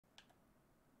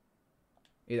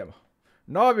Idemo.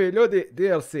 Novi ljudi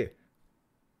DLC.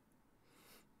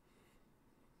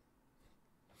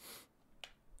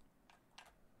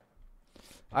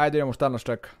 Ajde idemo šta nas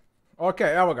čeka. Ok,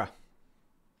 evo ga.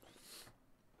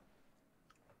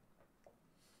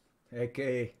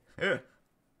 A.K.A.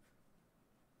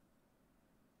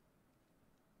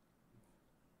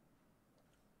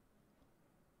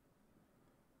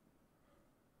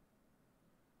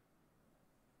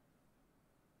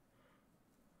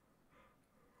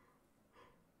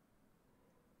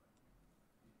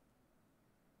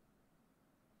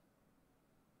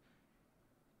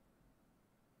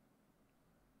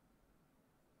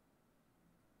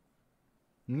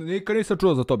 Nikad nisam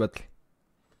čuo za to battle.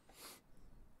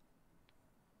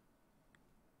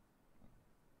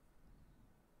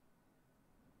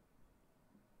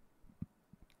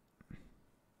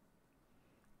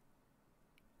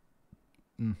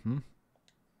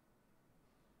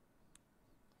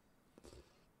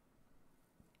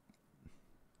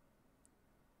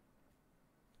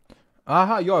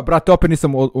 Aha, joj, brate, opet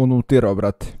nisam unutirao,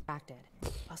 brate.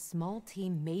 A small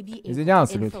team may be able Izvinjavam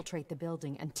to se, ljudi. infiltrate the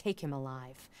building and take him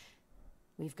alive.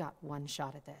 We've got one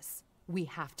shot at this. We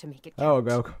have to make it Evo count.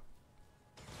 ga, evo ga.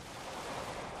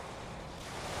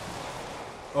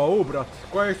 O, brate,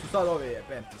 koji su sad ovi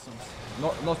jebenti sam se.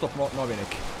 Non stop novi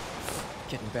neki.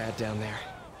 Getting bad down there.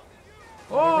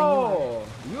 O,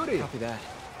 Yuri. Copy that.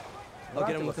 I'll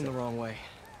get him looking the wrong way.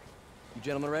 You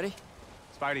gentlemen ready?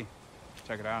 Spidey,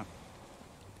 check it out.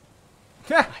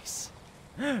 Nice.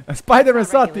 Spiderman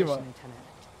satima. Regulation, Lieutenant.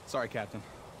 Sorry, Captain.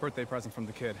 Birthday present from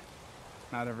the kid.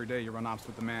 Not every day you run ops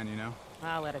with the man, you know?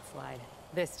 I'll let it slide.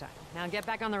 This time. Now get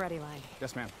back on the ready line.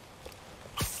 Yes, ma'am.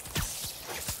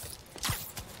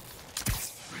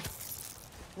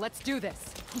 Let's do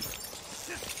this.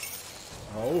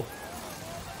 Oh.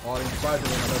 All in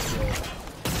Spiderman, let's go.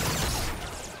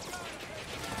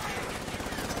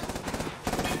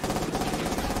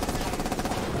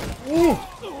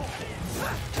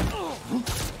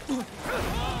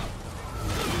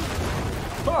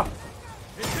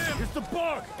 It's the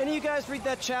bug! Any of you guys read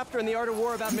that chapter in The Art of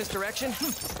War about misdirection?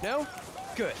 No?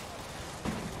 Good.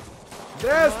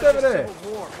 Gdje ste bre?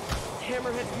 Civil War.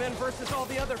 Hammerhead's men versus all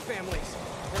the other families.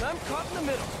 And I'm caught in the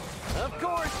middle. Of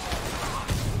course.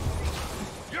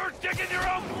 You're digging your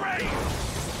own grave!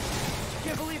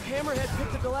 Can't believe Hammerhead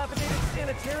picked a dilapidated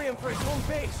sanitarium for his home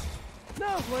base.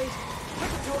 No, Blaze. I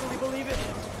can totally believe it.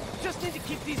 Just need to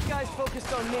keep these guys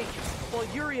focused on me, while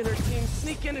Yuri and her team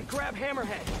sneak in and grab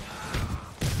Hammerhead.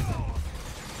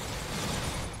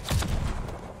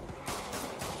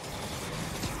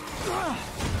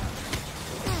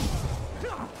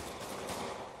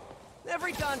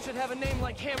 Every Don should have a name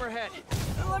like Hammerhead.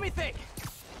 Let me think.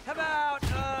 How about,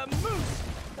 Moose?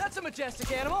 That's a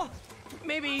majestic animal.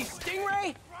 Maybe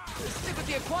Stingray? Stick with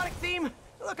the aquatic theme.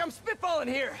 Look, I'm spitballing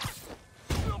here.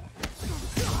 Ćemo.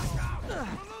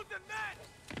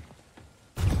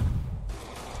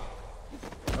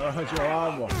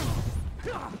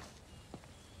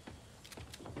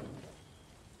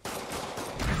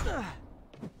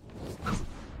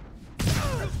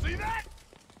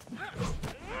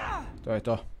 To je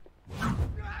to.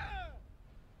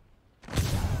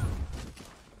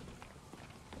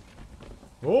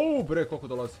 O, bre, koliko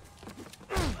dolazi.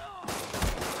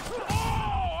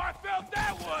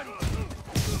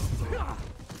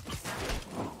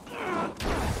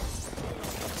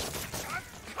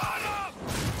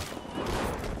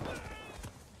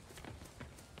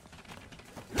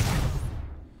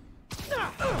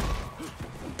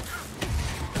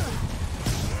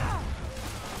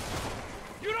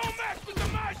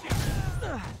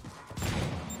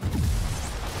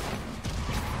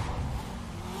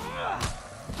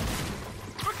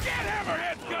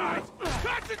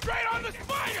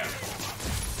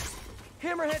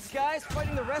 Hammerhead's guys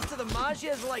fighting the rest of the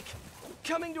Maggia is like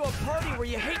coming to a party where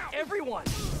you hate everyone.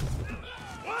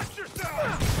 Watch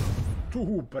yourself!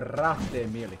 Brate,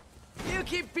 mili. You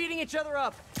keep beating each other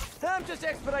up. I'm just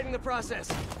expediting the process.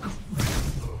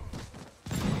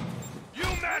 You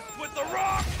messed with the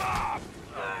wrong mob!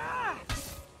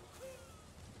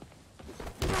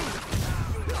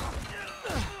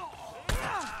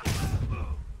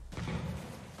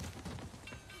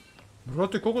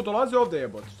 Brate, koliko dolazi ovdje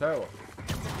jebot, šta je ovo?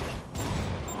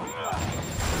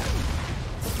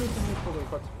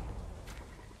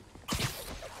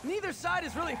 Neither side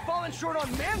has really fallen short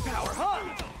on manpower, huh?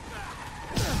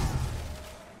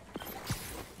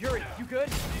 Yuri, you good?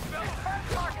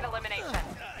 Target elimination.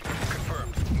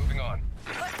 Confirmed. Moving on.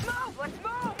 Let's move! Let's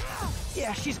move!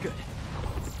 Yeah, she's good.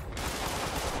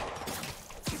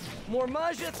 More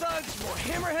Maggia thugs, more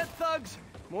Hammerhead thugs.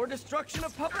 More destruction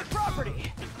of public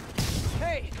property.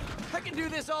 Hey, I can do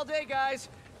this all day, guys.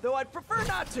 Though I'd prefer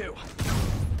not to.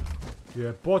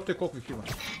 Jebote, koliko ih ima.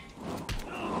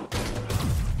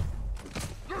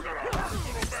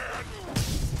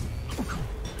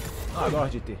 A,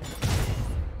 dođi ti.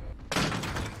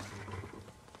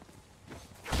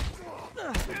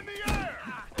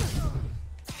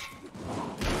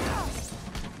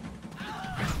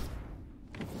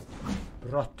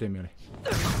 Brate mili.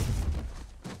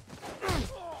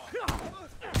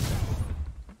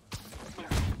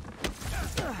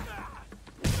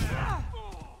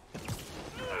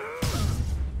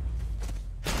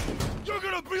 You're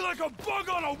gonna be like a bug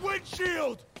on a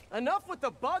windshield! Enough with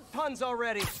the bug puns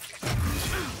already.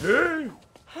 Hey!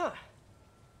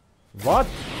 What?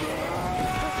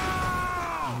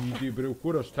 Idi bre u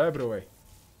kurac, šta je bre ovaj?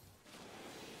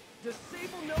 Does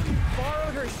Sable know you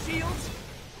borrowed her shields?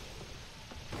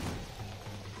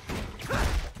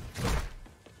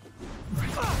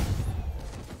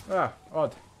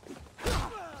 Od.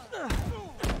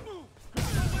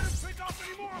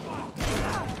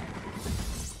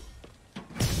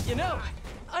 You know,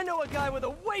 I know a guy with a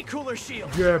way cooler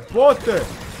shield. Jebote!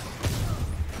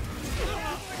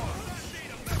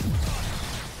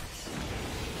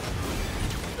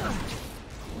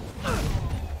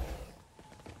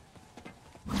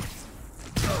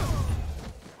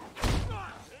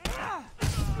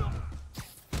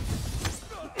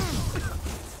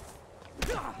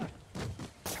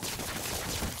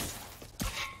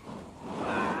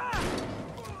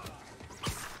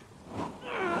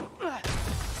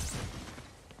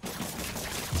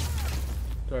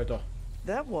 To je to.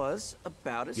 That was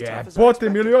about as tough as I Jebote,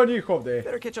 expected. milion njih ovdje.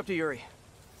 Better catch up to Yuri.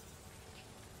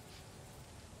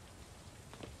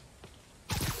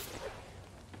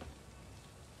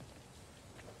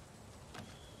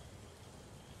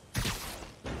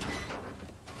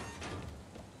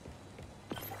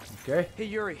 Okay. Hey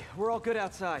Yuri, we're all good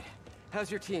outside.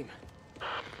 How's your team?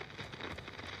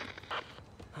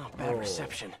 Oh, bad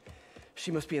reception.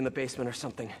 She must be in the basement or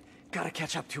something. Gotta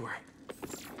catch up to her.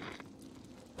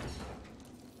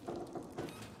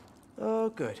 Oh,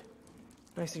 good.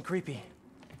 Nice and creepy.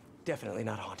 Definitely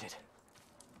not haunted.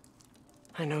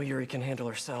 I know Yuri can handle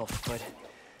herself, but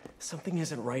something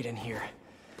isn't right in here.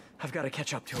 I've got to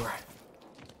catch up to her.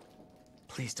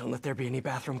 Please don't let there be any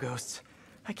bathroom ghosts.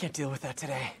 I can't deal with that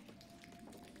today.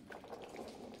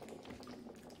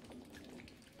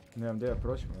 Nemam gdje da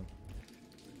proći, man.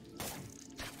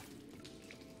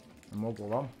 Ne mogu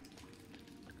ovam.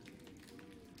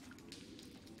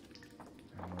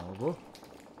 Ne mogu.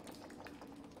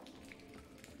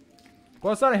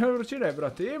 Ko sad ima vrućine,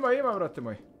 brate? Ima, brate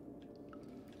moj.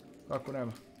 Kako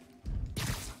nema?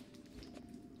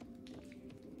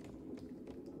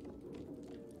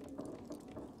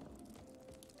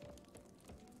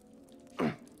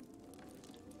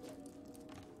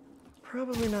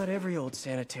 Probably not every old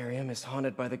sanitarium is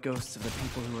haunted by the ghosts of the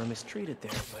people who were mistreated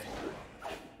there, but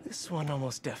this one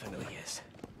almost definitely is.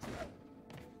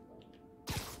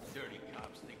 Dirty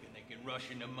cops thinking they can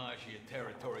rush into Maggia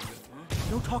territory with...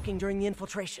 No talking during the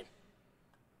infiltration.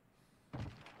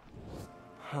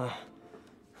 Huh.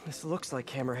 This looks like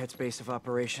Hammerhead's base of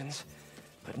operations,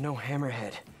 but no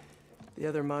Hammerhead. The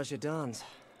other Maggia Dons,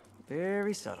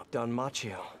 very subtle. Don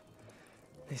Machio.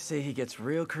 They say he gets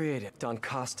real creative. Don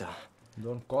Costa.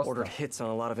 Don Costa. Ordered hits on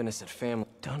a lot of innocent family.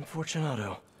 Don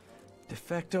Fortunato. De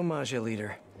facto Maggia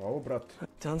leader. Ovo, brat.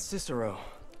 Don Cicero.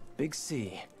 Big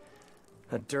C.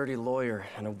 A dirty lawyer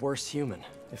and a worse human,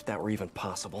 if that were even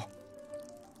possible.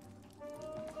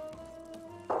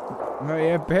 No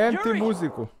jebem ti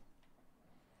muziku.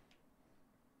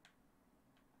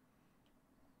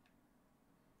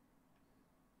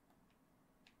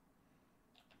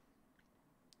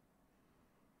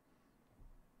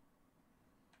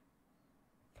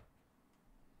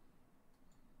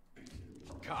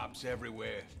 Cops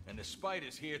everywhere, and the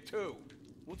spider's here too.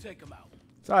 We'll take him out.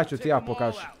 Sad ću ti ja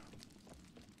pokažem.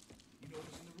 You know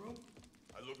what's in the room?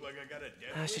 I look like I got a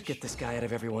death I should wish? get this guy out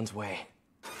of everyone's way.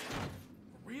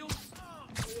 Real?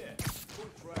 Yeah, we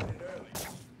tried it early.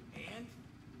 And?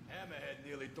 Hammerhead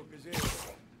nearly took his ear,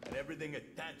 and everything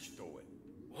attached to it.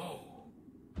 Whoa.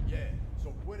 Yeah,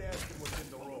 so quit asking what's in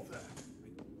the room.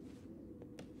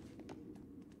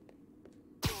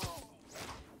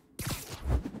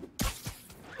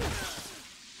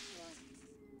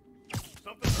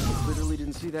 Literally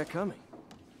didn't see that coming.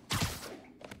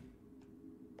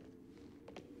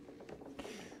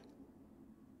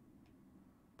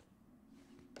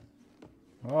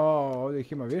 O, ovdje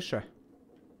ih ima više.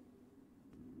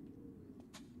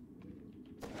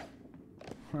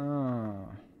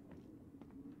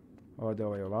 ode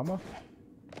ovaj ovamo.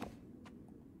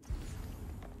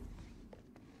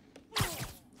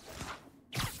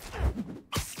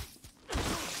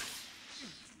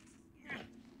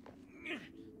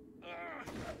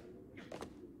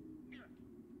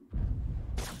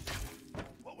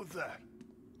 What was that?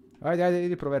 Ajde,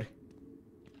 idi proveri.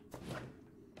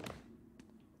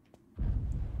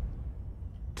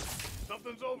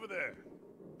 Something's over there.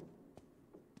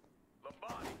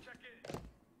 Lombardi, check it.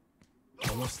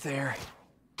 Almost there.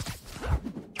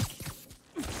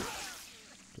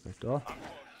 To je to. I'll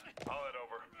head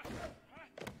over.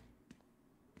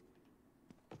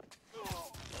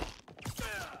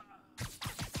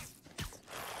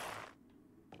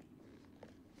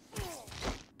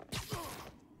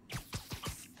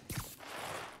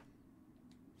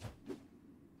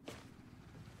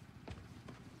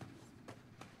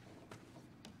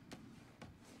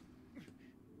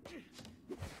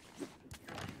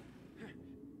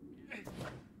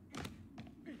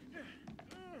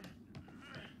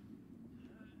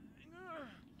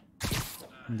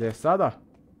 Gdje je sada?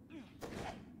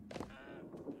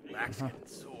 Back's getting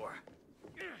sore.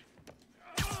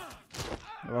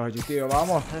 Dođi ti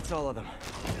ovamo. That's all of them.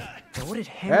 Now what did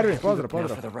Erwin, Hammerhead pozdrav, look now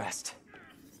pozdrav. for the rest?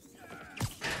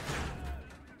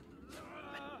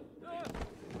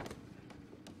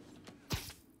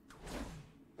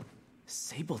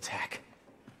 Sable tack.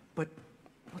 But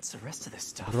what's the rest of this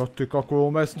stuff? Brate, kako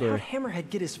ovo mesto How'd je. Hammerhead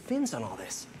get his fins on all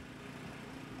this?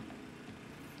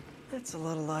 That's a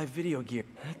lot of live video gear.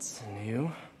 That's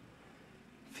new.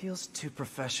 Feels too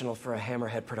professional for a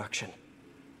Hammerhead production.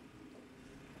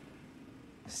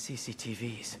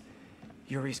 CCTVs.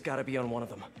 Yuri's gotta be on one of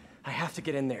them. I have to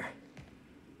get in there.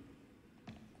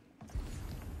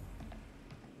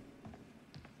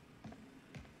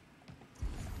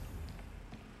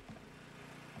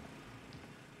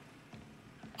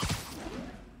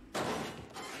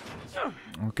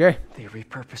 Okej. They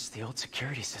repurposed the old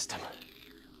security system.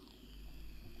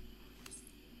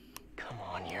 Come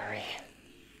on, Yuri.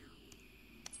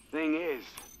 Thing is,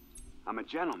 I'm a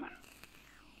gentleman.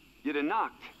 You'd have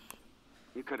knocked.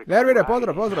 You could have. Ervine,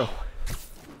 pozdrav.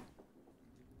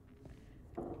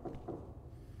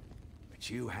 But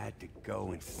you had to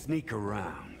go and sneak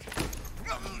around.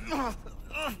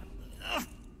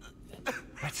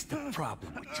 That's the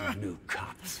problem with you new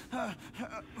cops.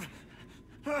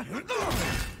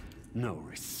 No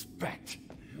respect.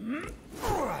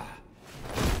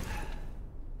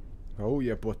 Au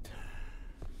jebote.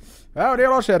 Evo, nije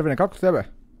loše, Ervine, kako s tebe?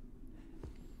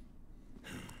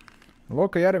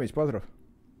 Loka Jeremić, pozdrav.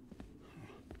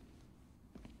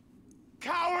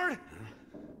 Coward!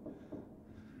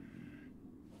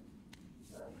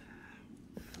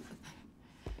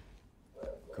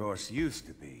 Of course, used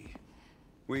to be.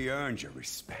 We earned your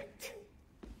respect.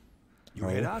 You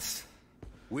hit us,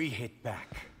 we hit back.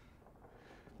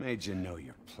 Made you know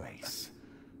your place.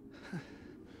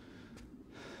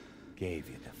 Gave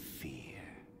you the fear.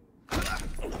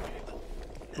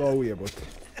 Au jebote.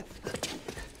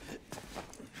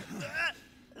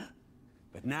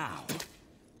 But now,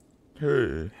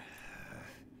 Hej.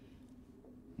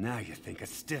 now you think a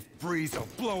stiff breeze will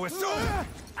blow us over?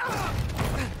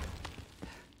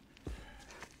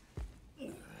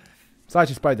 Sad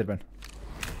će Spiderman.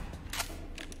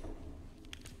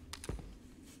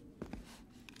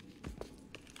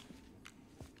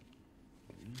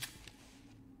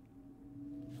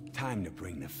 Time to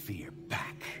bring the fear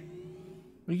back.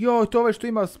 Joj, to ovaj što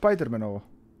ima Spiderman ovo.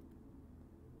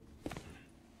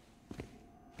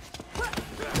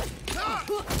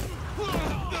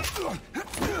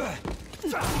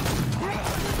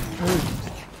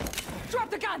 Drop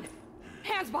the gun!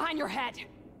 Hands behind your head!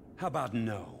 How about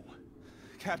no?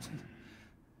 Captain,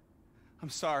 I'm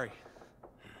sorry.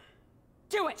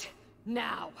 Do it!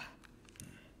 Now!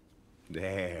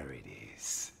 There it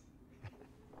is.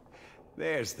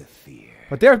 There's the fear.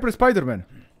 Pa ti pred Spiderman.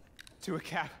 Do it,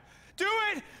 Cap. Do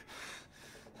it!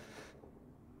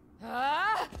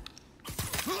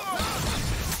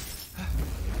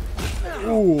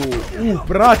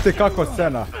 Brate, kakva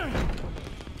scena.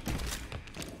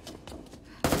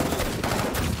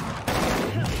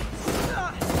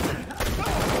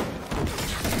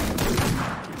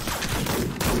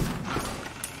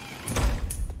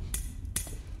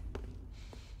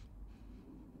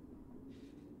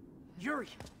 Yuri!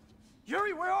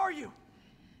 Yuri, where are you?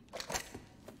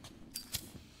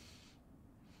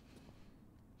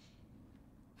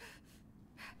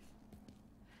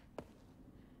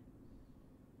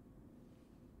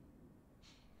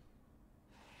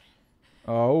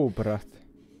 Au, brate.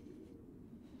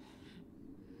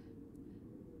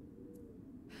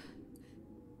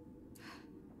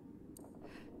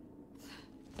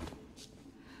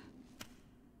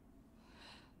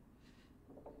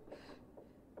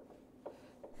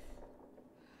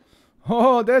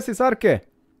 O, gdje si, Sarke?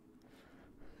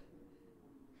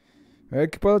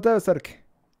 Ekipa do tebe, Sarke.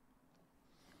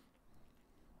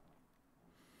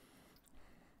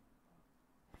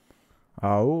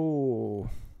 Au.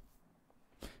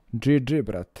 GG,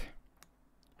 brate.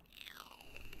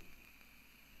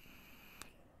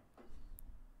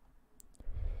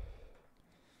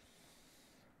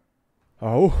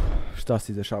 Au, šta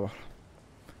si dešavalo?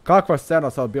 Kakva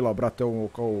scena sad bila, brate,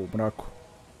 u mraku?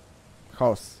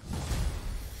 Haos.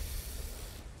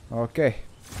 Okej.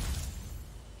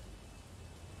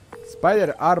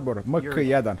 Spider Arbor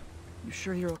MK1. You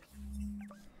sure you're okay?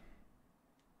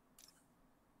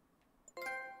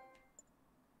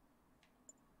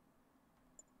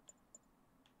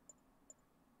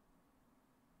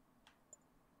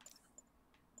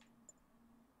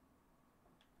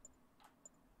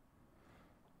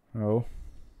 Oh.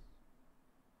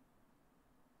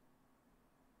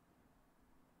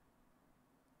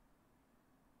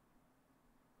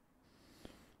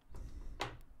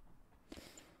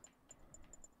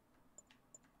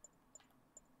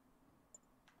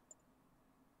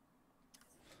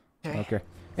 Okay.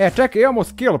 Čekaj, imamo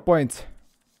skill points.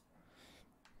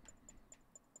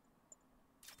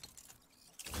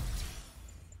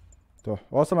 To,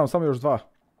 ostalo nam samo još 2.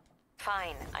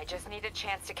 Fine, I just need a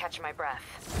chance to catch my breath.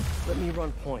 Let me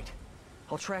run point.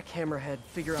 I'll track Hammerhead,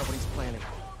 figure out what he's planning.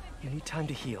 You need time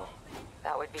to heal.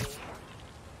 That would be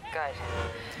good.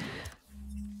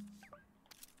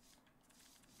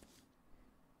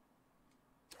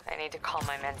 I need to call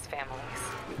my men's families.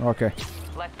 Okay.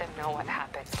 Let them know what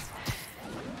happened.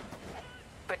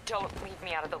 But don't leave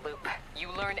me out of the loop. You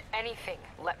learn anything,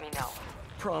 let me know.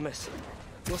 Promise.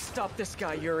 We'll stop this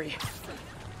guy, Yuri.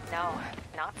 No,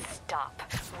 not stop.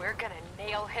 We're gonna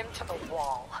nail him to the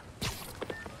wall.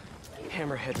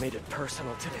 Hammerhead made it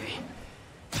personal today.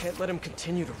 Can't let him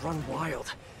continue to run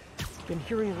wild. Been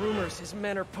hearing rumors his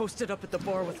men are posted up at the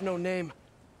bar with no name.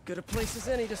 Good a place as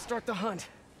any to start the hunt.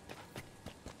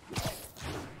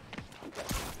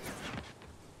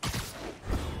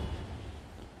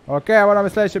 Ok, evo nam je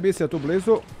sljedeća misija tu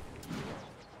blizu.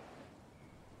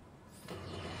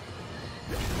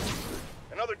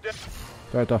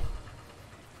 To je to.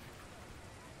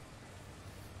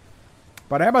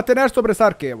 Pa nemate nešto bre,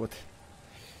 Sarke, evo ti.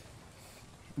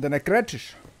 Da ne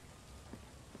krečiš.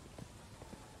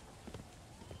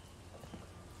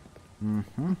 The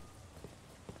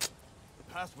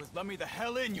pass was let me the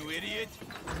hell in, you idiot.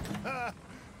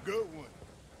 Good one.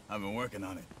 I've been working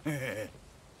on it.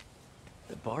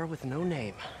 The bar with no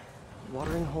name.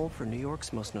 Watering hole for New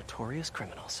York's most notorious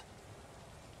criminals.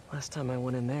 Last time I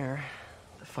went in there,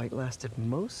 the fight lasted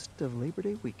most of Labor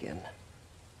Day weekend.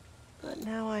 But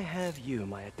now I have you,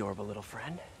 my adorable little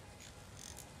friend.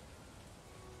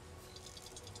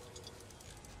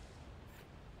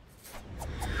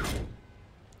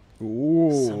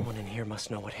 Ooh. Someone in here must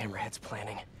know what Hammerhead's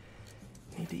planning.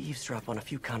 Need to eavesdrop on a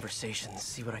few conversations,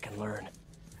 see what I can learn.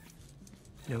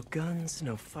 No guns,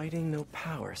 no fighting, no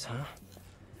powers, huh?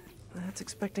 That's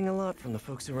expecting a lot from the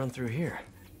folks who run through here.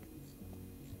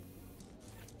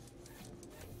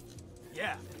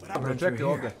 Yeah, but I Dobro, čekaj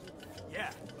ovdje. Yeah,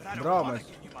 but I don't Bravo, want to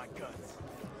majstor. give you my guns.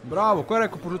 Bravo, ko je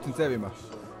rekao po žutim cevima?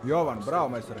 Jovan, bravo,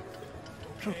 majstore.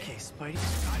 Okay, Spidey.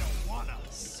 I don't wanna.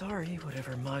 Sorry,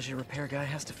 whatever Maggia repair guy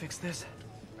has to fix this.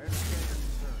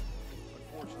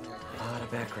 A lot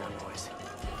of background noise.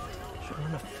 Should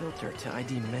run a filter to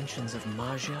ID mentions of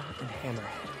Maggia and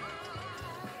Hammerhead.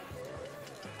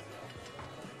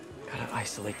 Gotta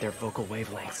isolate their vocal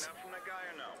wavelengths. From that guy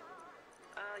or no?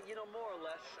 You know, more or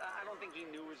less. I don't think he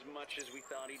knew as much as we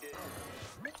thought he did.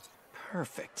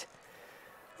 Perfect.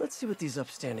 Let's see what these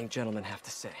upstanding gentlemen have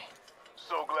to say.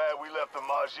 So glad we left the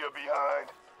Maggia behind.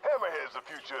 Hammerhead's the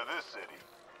future of this city.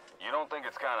 You don't think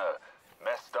it's kind of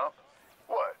messed up?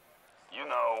 What? You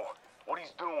know, what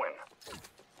he's doing.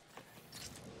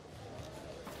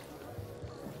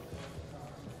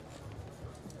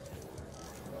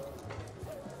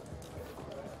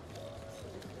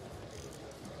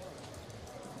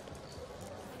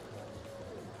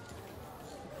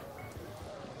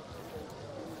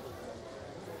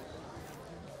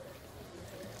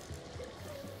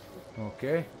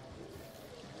 Ok.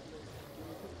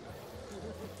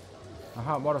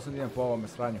 Aha, morao sam idem po ovome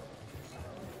sranju.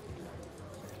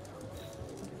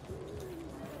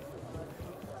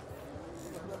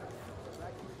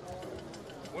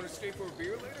 Want to stay for a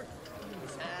beer later?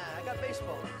 I got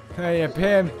baseball.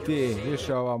 Jebem ti,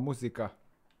 više ova muzika.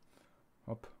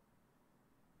 Hop.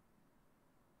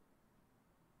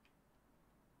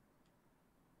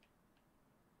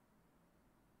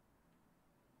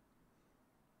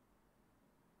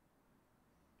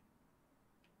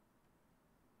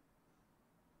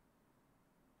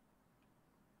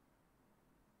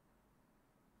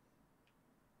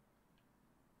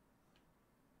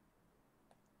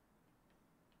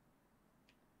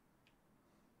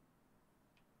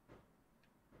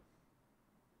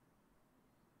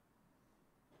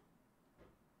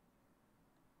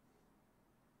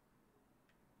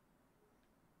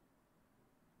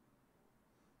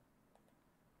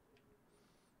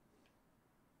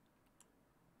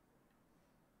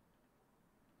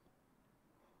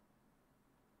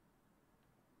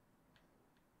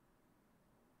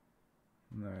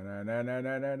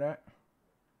 Ne.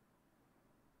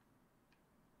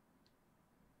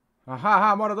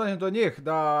 Aha, mora doći do njih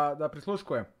da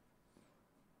prisluškujem.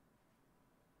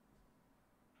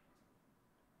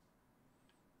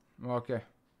 Okej.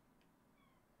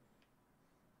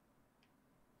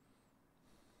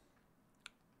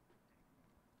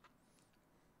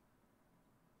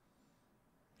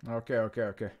 Okej.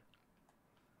 Okej.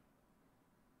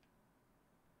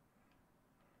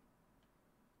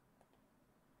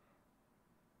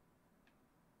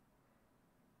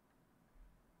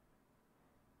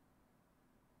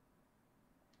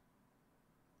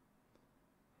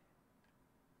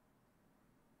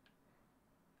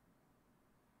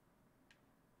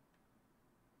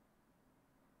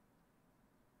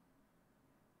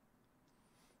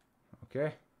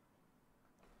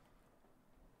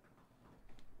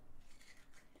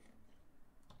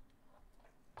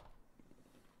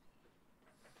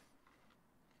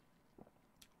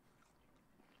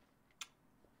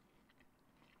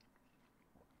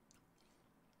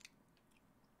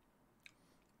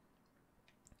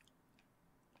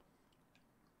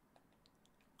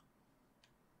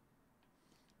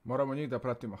 Moramo njih da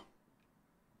pratimo.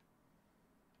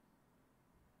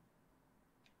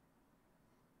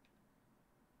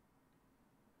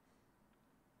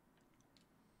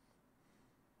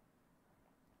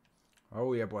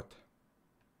 Au jebote.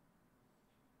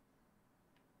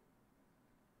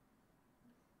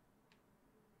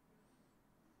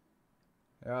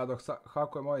 Ja dok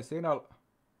hakujem ovaj signal.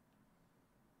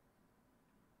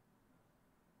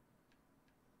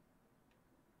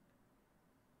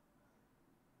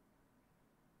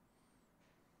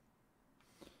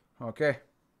 Okej.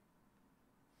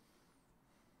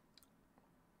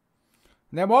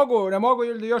 Ne mogu,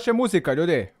 još je muzika,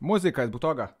 ljudi. Muzika je zbog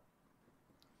toga.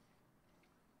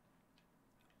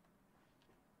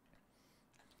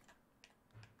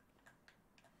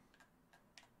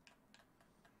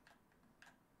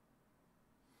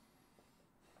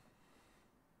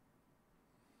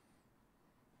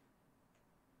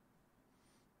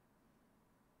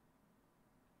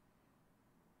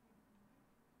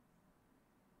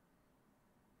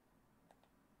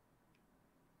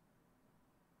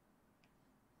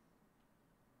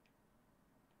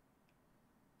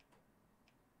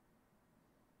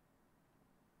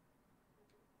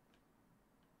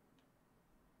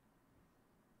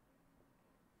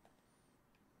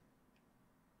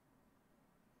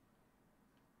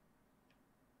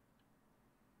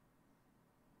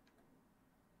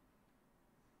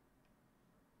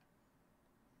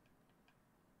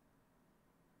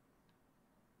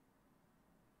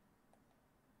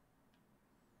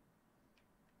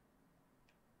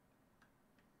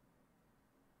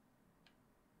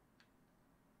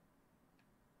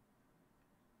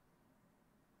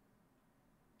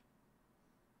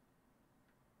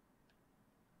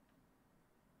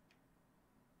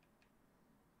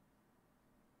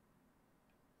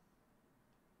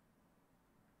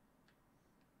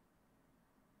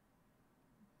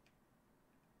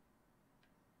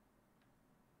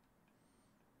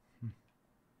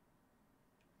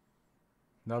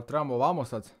 Da li trebamo ovamo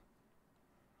sad?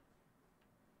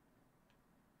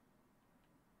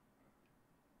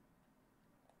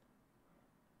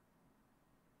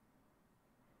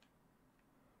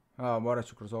 Morat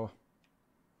ću kroz ovo.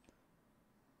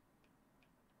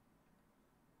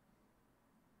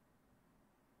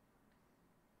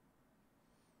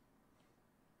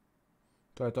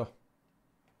 To je to.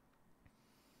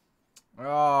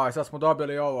 Sad smo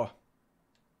dobili ovo.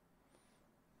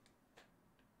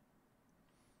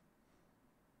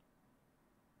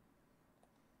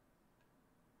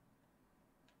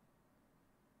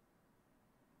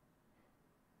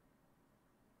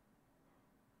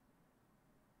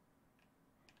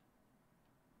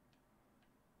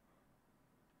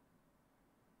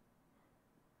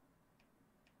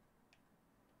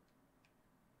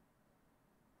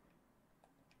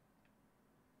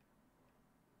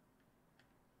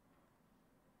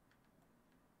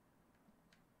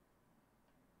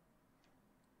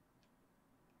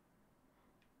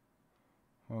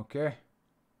 Okej.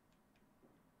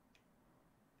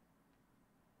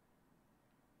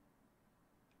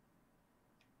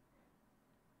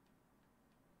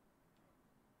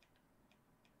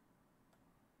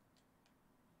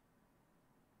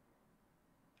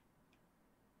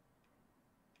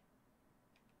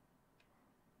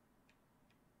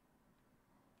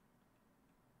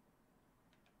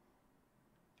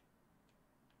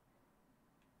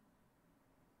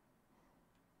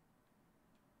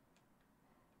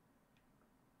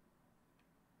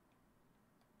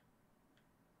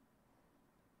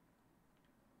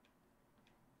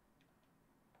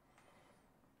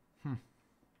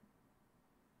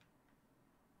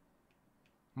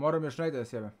 Moram još negdje da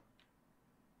sjebem.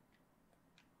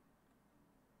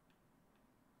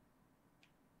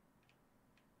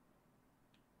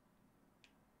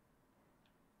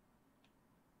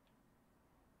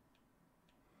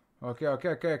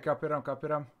 Okej, kapiram.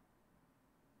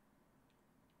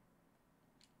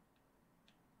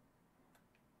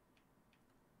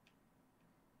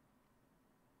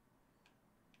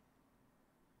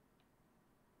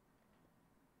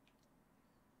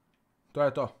 To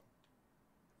je to.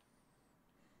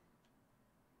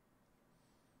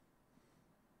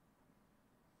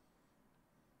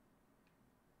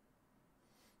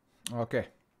 Ok.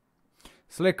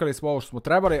 Slikali smo ovo što smo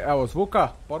trebali. Evo zvuka,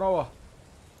 ponovo.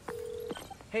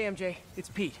 Hey MJ, it's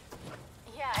Pete.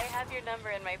 Yeah, I have your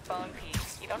number in my phone,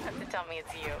 Pete. You don't have to tell me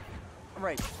it's you.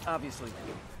 Right, obviously.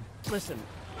 Listen,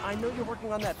 I know you're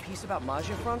working on that piece about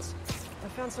Maggia fronts. I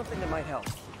found something that might help.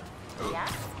 Yeah?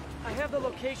 I have the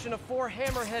location of 4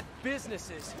 Hammerhead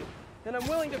businesses, and I'm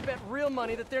willing to bet real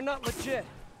money that they're not legit.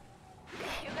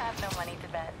 You have no money to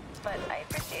bet, but I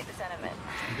appreciate the sentiment.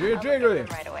 I'll look at them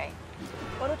right away.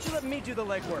 Why don't you let me do the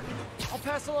legwork? I'll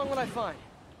pass along what I find.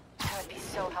 That would be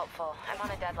so helpful. I'm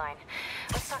on a deadline.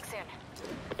 Let's talk soon.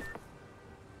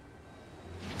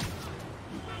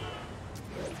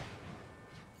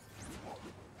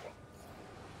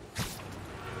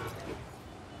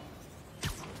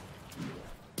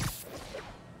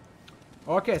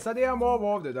 Ok, sad imamo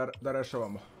ovo ovdje da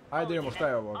rešavamo. Ajde imamo šta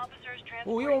je ovo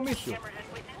ovdje. Imamo misiju.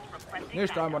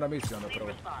 Ništa, ajmo na misiju onda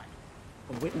prvo.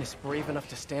 A witness brave enough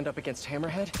to stand up against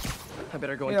Hammerhead? I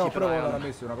better go and Idemo keep an prvo eye onda on na him.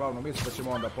 misiju, na glavnu misiju, pa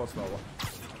ćemo onda posle ovo.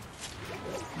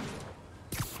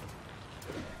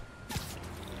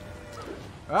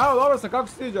 Evo, dobro sam, kako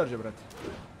si ti, Đorđe, brate?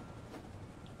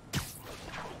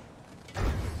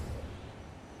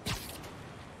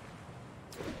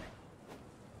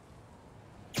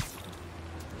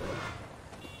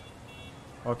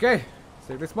 Okej,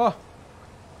 stigli smo.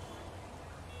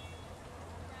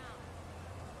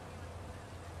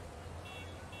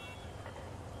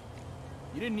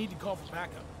 You didn't need to call for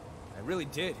backup. I really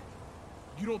did.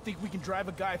 You don't think we can drive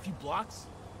a guy a few blocks?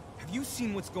 Have you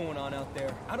seen what's going on out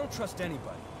there? I don't trust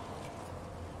anybody.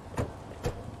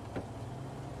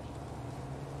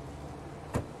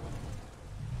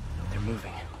 They're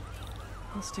moving.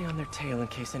 I'll stay on their tail in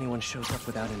case anyone shows up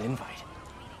without an invite.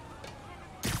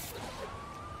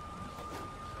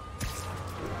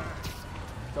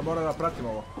 Sad moram da pratim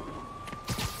ovo.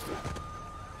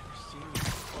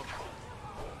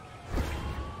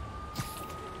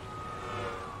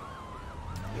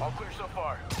 All clear so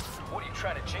far. What, are you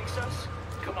trying to jinx us?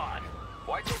 Come on.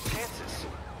 Why take chances?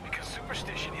 Because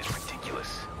superstition is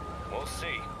ridiculous. We'll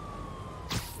see.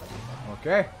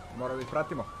 Okej, moram da ih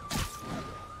pratimo.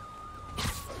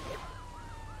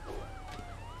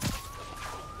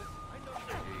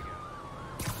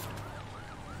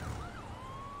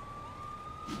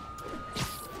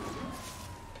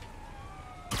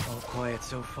 All quiet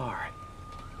so far.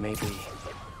 Maybe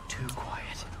too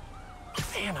quiet.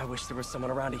 Man, I wish there was someone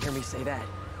around to hear me say that.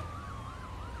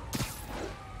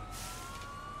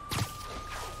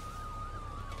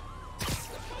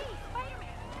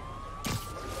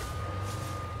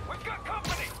 We've got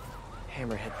company!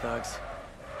 Hammerhead thugs.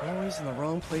 Always in the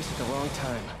wrong place at the wrong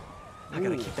time. I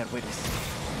gotta keep that witness.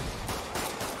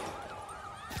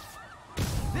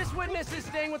 This witness is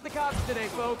staying with the cops today,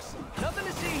 folks. Nothing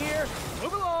to see here.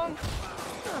 Move along.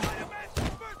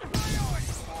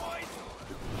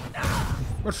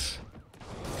 Brš.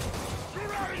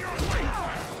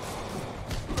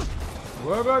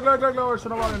 Gle, ovo što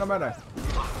navali na mene.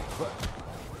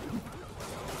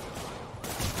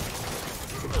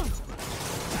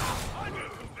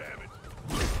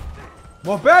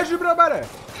 Mo beži bre mene!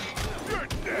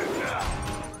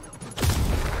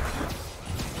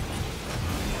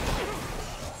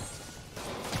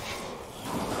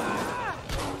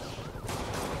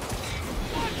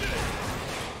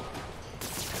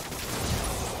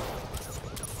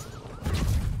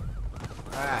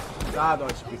 Sad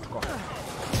doći pitko.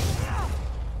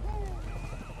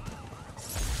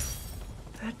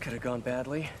 That could have gone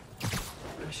badly.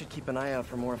 I should keep an eye out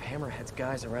for more of Hammerhead's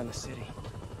guys around the city.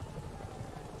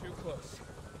 Too close.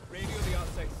 Radio the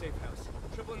outside safe house.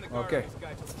 Tripling the guard Okay. on this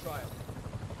guy till the trial.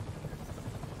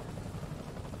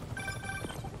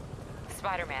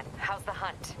 Spider-Man, how's the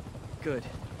hunt? Good.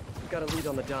 Got a lead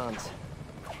on the Dons.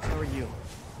 How are you?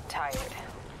 Tired.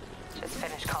 Just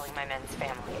finished calling my men's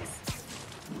families.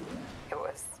 It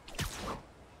was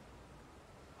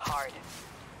hard.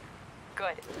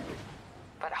 Good,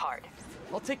 but hard.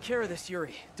 I'll take care of this,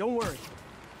 Yuri. Don't worry.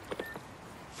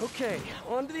 Okay,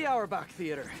 on to the Auerbach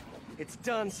Theater. It's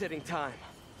done sitting time.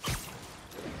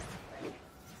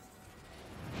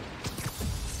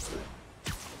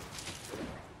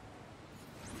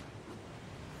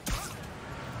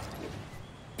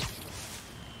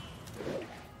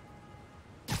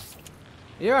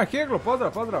 Ivan Heglu,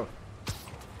 pozdrav, pozdrav.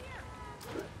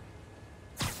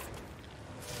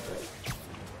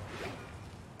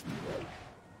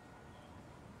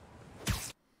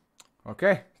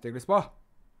 Okej, stigli smo.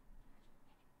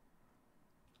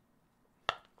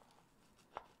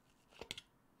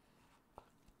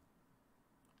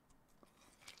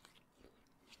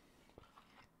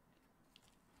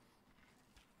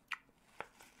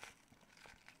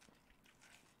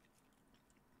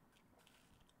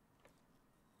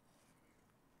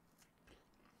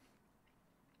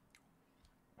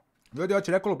 Ljudi,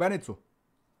 hoće neku lubenicu.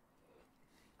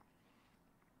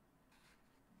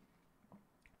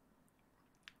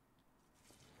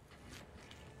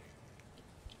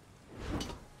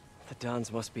 The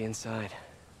Dons must be inside.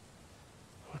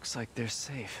 Looks like they're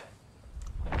safe.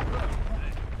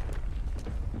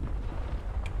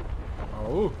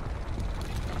 Au.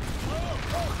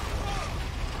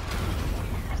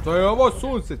 Što je ovo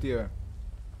sunce ti je?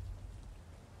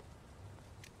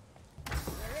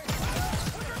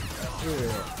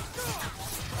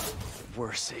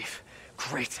 We're safe.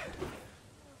 Great.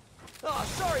 Oh,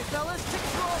 sorry, fellas.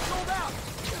 Tickets are all sold out.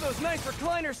 Look at those nice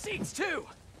recliner seats, too.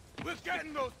 We're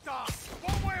getting those dogs,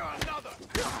 one way or another.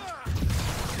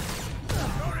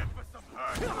 You're in for some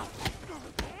hurt.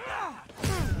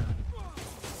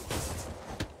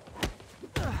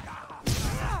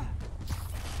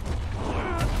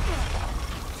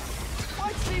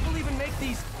 Why'd Sable even make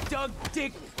these dug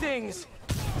dig things?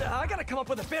 I gotta come up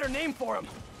with a better name for them.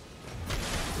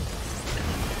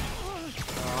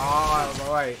 Oh,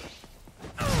 boy.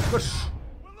 Push.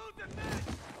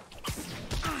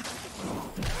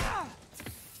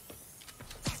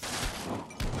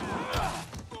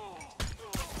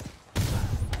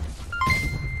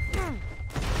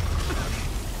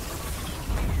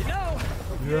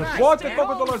 Jebote,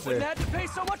 koliko dolaze?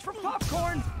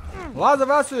 Lazar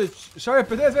Vasović šalje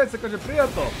 50 veca, kaže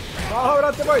prijatno. Hvala,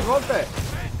 vrate moj, izvolite.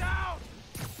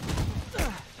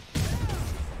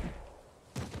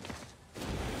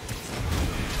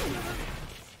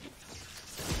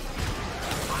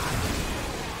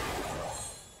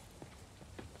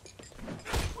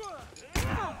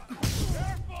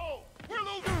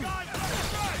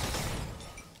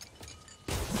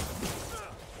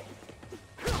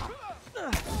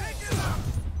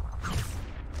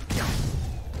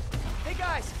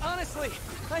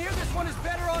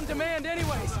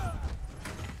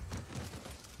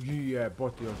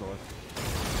 Jebote, još dolazi.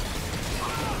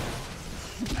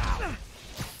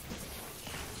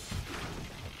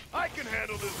 I can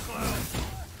handle this clown.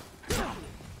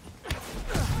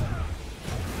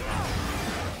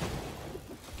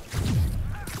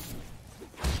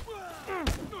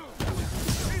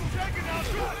 He's taking out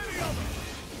two of the others.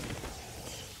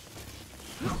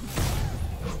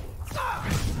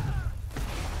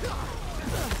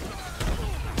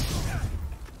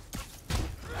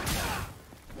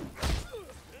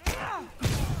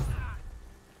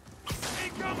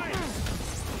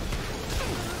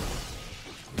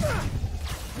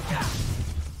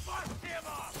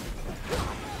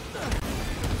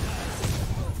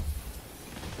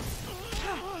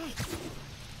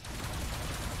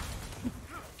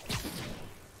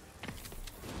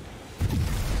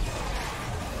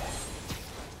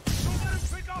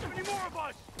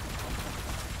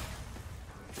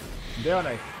 Gdje je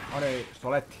onaj? Onaj što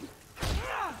leti.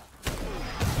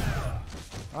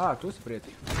 A, tu se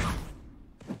prijeti.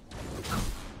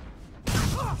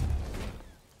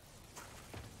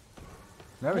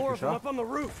 Ne vidiš, a?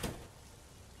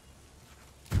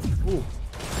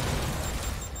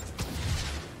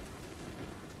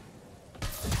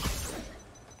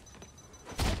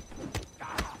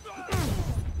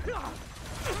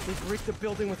 They've rigged the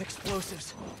building with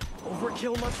explosives.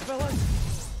 Overkill much, fellas?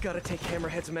 Gotta take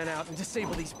Hammerhead's men out and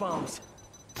disable these bombs.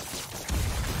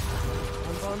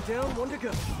 One bomb down, one to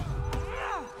go.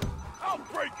 I'll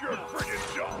break your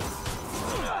friggin' jaw!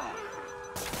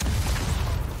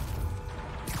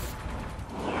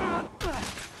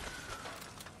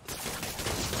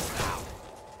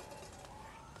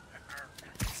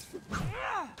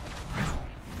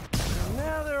 And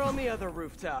now they're on the other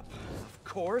rooftop. Of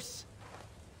course.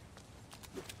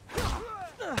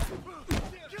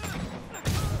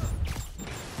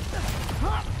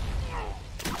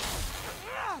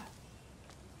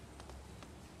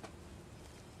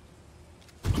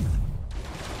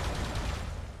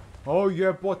 Oh Oj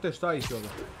jebote, šta ih je ovo?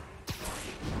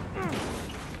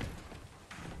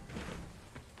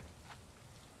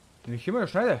 Ih ima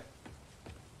još najde?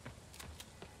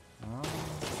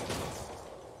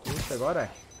 Tu ste gore.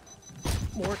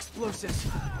 More explosives.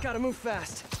 Gotta move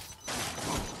fast.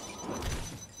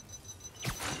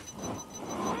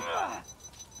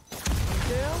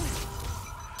 Down.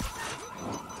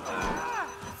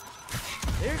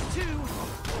 There's two.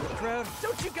 Crowd,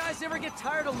 don't you guys ever get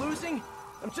tired of losing?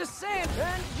 I'm just saying.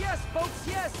 And yes, folks,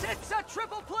 yes, it's a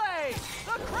triple play.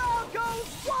 The crowd goes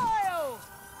wild.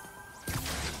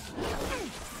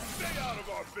 Stay out of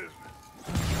our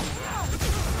business.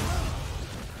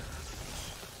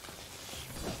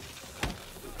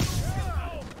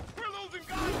 We're losing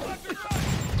guys left and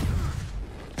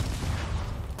right.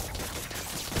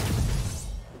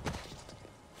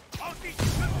 I'll teach you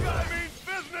this guy means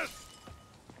business.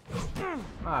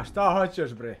 A, šta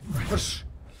hoćeš bre? Vrš!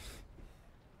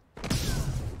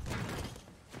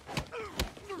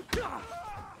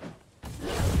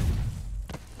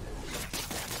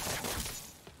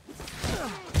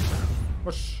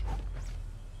 Vrš!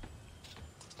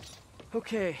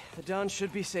 Okay, the Dons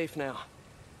should be safe now.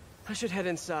 I should head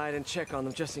inside and check on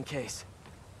them just in case.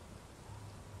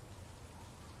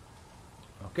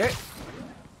 Okay.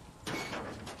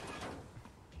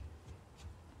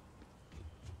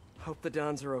 Hope the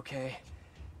Dons are okay.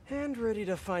 And ready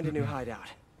to find a new hideout.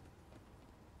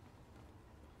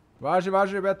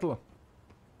 Važi, Battle.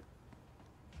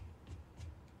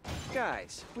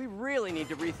 Guys, we really need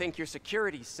to rethink your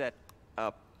security set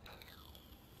up.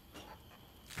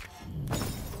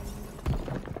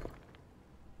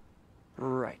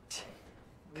 Right.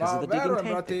 Because of the digging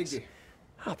tank things.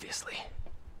 Obviously.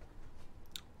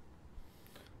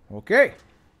 Okay.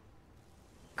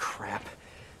 Crap.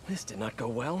 This did not go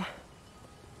well.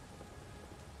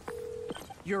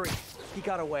 Yuri, he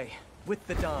got away. With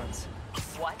the Dons.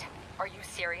 What? Are you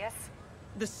serious?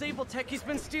 The Sable tech he's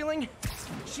been stealing?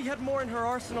 She had more in her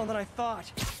arsenal than I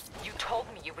thought. You told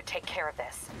me you would take care of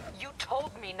this. You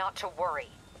told me not to worry.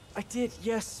 I did,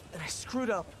 yes, and I screwed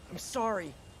up. I'm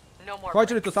sorry. No more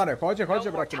Hoće li breaks. to stane? Hoće, No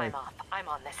more brate time moj. off. I'm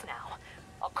on this now.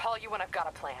 I'll call you when I've got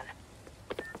a plan.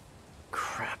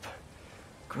 Crap.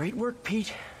 Great work,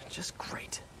 Pete. Just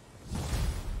great.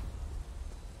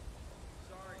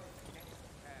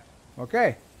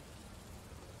 Okay.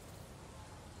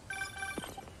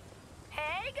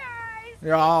 Hey guys!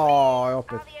 Jao,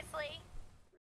 opet. Obvious